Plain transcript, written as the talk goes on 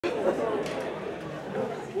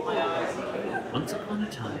Once upon a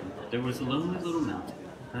time, there was a lonely little mountain,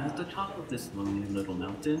 and at the top of this lonely little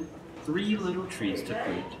mountain, 3 little trees took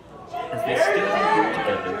root. As they stood and grew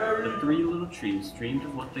together, the 3 little trees dreamed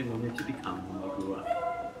of what they wanted to become when they grew up.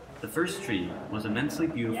 The first tree was immensely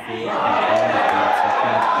beautiful and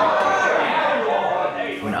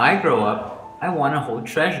When I grow up, I want to hold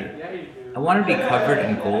treasure. I want to be covered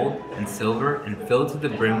in gold and silver and filled to the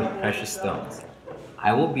brim with precious stones.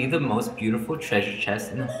 I will be the most beautiful treasure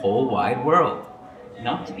chest in the whole wide world.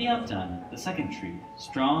 Not to be outdone, the second tree,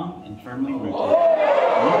 strong and firmly rooted, looked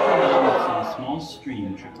around and saw a small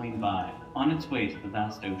stream trickling by, on its way to the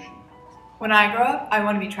vast ocean. When I grow up, I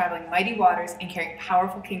want to be traveling mighty waters and carrying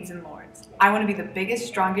powerful kings and lords. I want to be the biggest,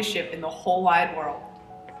 strongest ship in the whole wide world.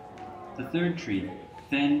 The third tree,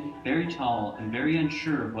 thin, very tall, and very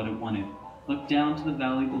unsure of what it wanted, looked down to the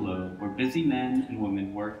valley below, where busy men and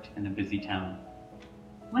women worked in a busy town.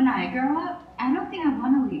 When I grow up, I don't think I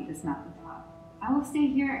want to leave this mountaintop. I will stay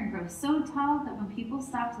here and grow so tall that when people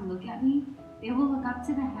stop to look at me, they will look up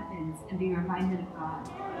to the heavens and be reminded of God.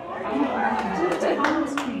 I will grow into the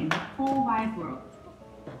tallest tree in the whole wide world.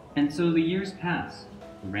 And so the years passed.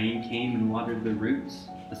 The rain came and watered their roots.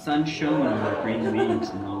 The sun shone on their green leaves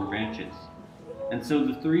and long branches. And so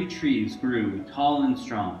the 3 trees grew tall and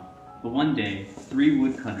strong. But one day, 3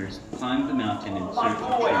 woodcutters climbed the mountain in search of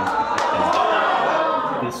trees to cut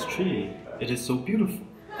down. This tree, it is so beautiful.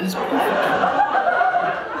 It is perfect.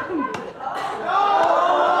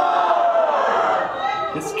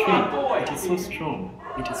 This tree, it is so strong.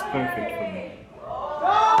 It is perfect for me.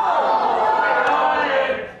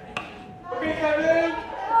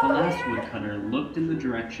 The last woodcutter looked in the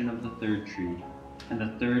direction of the third tree, and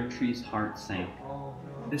the third tree's heart sank.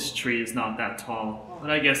 This tree is not that tall,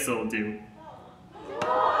 but I guess it'll do. The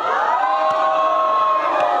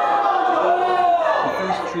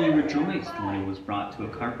first tree rejoiced when it was brought to a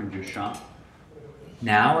carpenter's shop.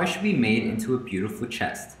 Now I shall be made into a beautiful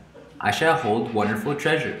chest. I shall hold wonderful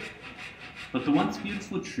treasure. But the once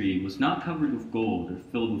beautiful tree was not covered with gold or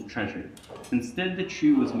filled with treasure. Instead, the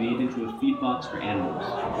tree was made into a feed box for animals,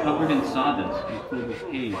 covered in sawdust and filled with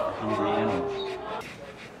hay for hungry animals.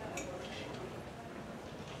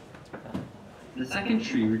 The second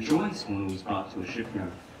tree rejoiced when it was brought to a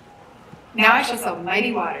shipyard. Now I shall sail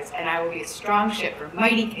mighty waters, and I will be a strong ship for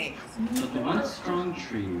mighty kings. But the once strong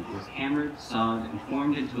tree was hammered, sawed, and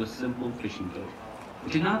formed into a simple fishing boat.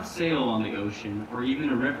 It did not sail on the ocean or even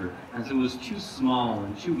a river, as it was too small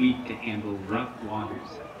and too weak to handle rough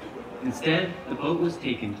waters. Instead, the boat was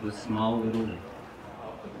taken to a small little lake.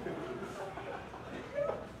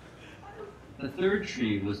 The third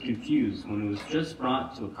tree was confused when it was just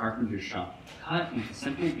brought to a carpenter's shop, cut into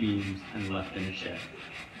simple beams and left in a shed.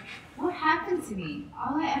 What happened to me?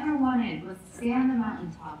 All I ever wanted was to stay on the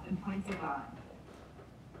mountaintop and point to God.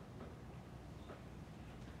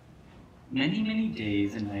 Many, many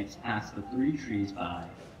days and nights passed the 3 trees by,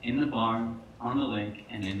 in the barn, on the lake,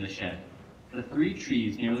 and in the shed. The 3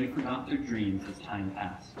 trees nearly forgot their dreams as time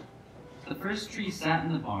passed. The first tree sat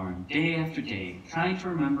in the barn, day after day, trying to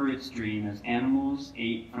remember its dream as animals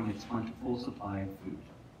ate from its plentiful supply of food.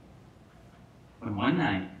 When one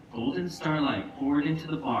night, golden starlight poured into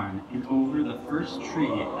the barn and over the first tree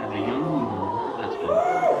as a young woman and her husband,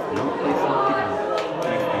 no place left to go,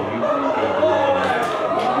 placed their newborn baby in the bed.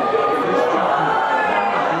 The first tree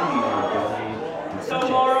came, in such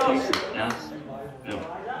a place of dust and filth.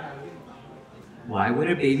 Why would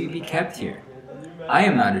a baby be kept here? I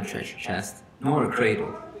am not a treasure chest, nor a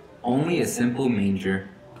cradle, only a simple manger.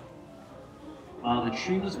 While the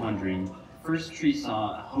tree was wondering, the first tree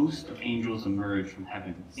saw a host of angels emerge from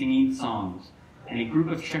heaven, singing songs, and a group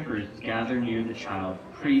of shepherds gather near the child,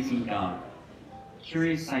 praising God. A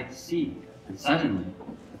curious sight to see, and suddenly,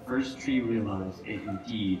 the first tree realized it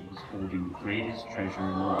indeed was holding the greatest treasure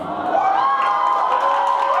in the world.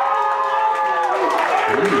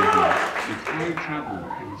 One evening, the tired traveler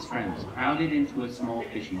and his friends crowded into a small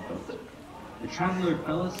fishing boat. The traveler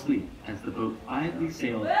fell asleep as the boat quietly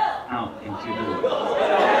sailed out into the lake.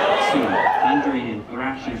 Soon, thundering and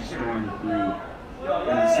thrashing storm brewed,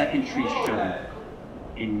 and the second tree shuddered.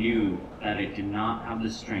 It knew that it did not have the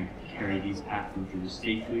strength to carry these passengers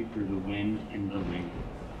safely through the wind and the rain.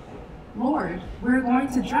 Lord, we're going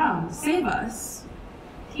to drown. Save us.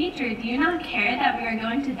 Teacher, do you not care that we are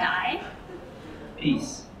going to die?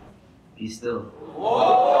 Peace. Be still.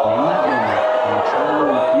 On that moment, when the traveler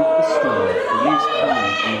rebuked the storm, the waves calmed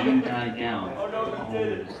and the wind died down, all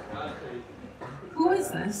was quiet. Who is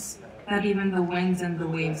this, that even the winds and the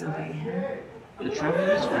waves obey him? The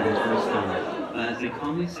traveler's friends were astonished, but as they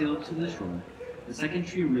calmly sailed to the shore, the second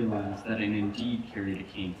tree realized that it indeed carried a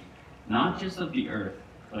king. not just of the earth,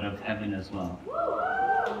 but of heaven as well.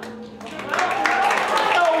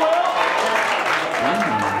 One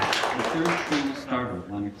morning, the third tree was startled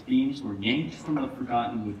when its beams were yanked from the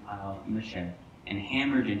forgotten woodpile in the shed and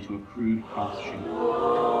hammered into a crude cross shape.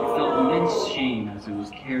 It felt immense shame as it was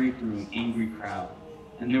carried through an angry crowd,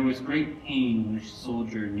 and there was great pain when a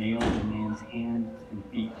soldier nailed a man's hands and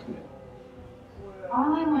feet to it.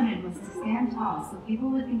 All I wanted was to stand tall so people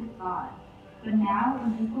would think of God. But now,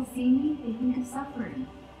 when people see me, they think of suffering.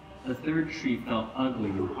 The third tree felt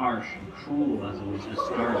ugly and harsh and cruel as it was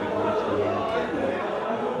discarded once again.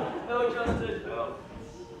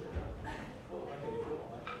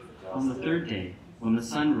 On the third day, when the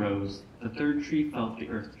sun rose, the third tree felt the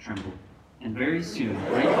earth tremble. And very soon,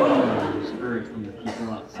 great rumor was heard from the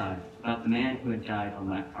people outside about the man who had died on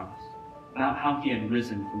that cross, about how he had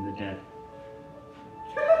risen from the dead.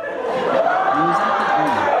 It was at that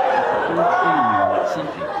moment that the third tree knew that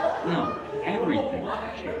something, no, everything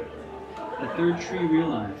had changed. The third tree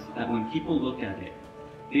realized that when people looked at it,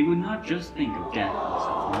 they would not just think of death and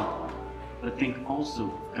suffering, but think also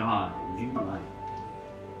of God and new life.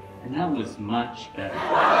 And that was much better.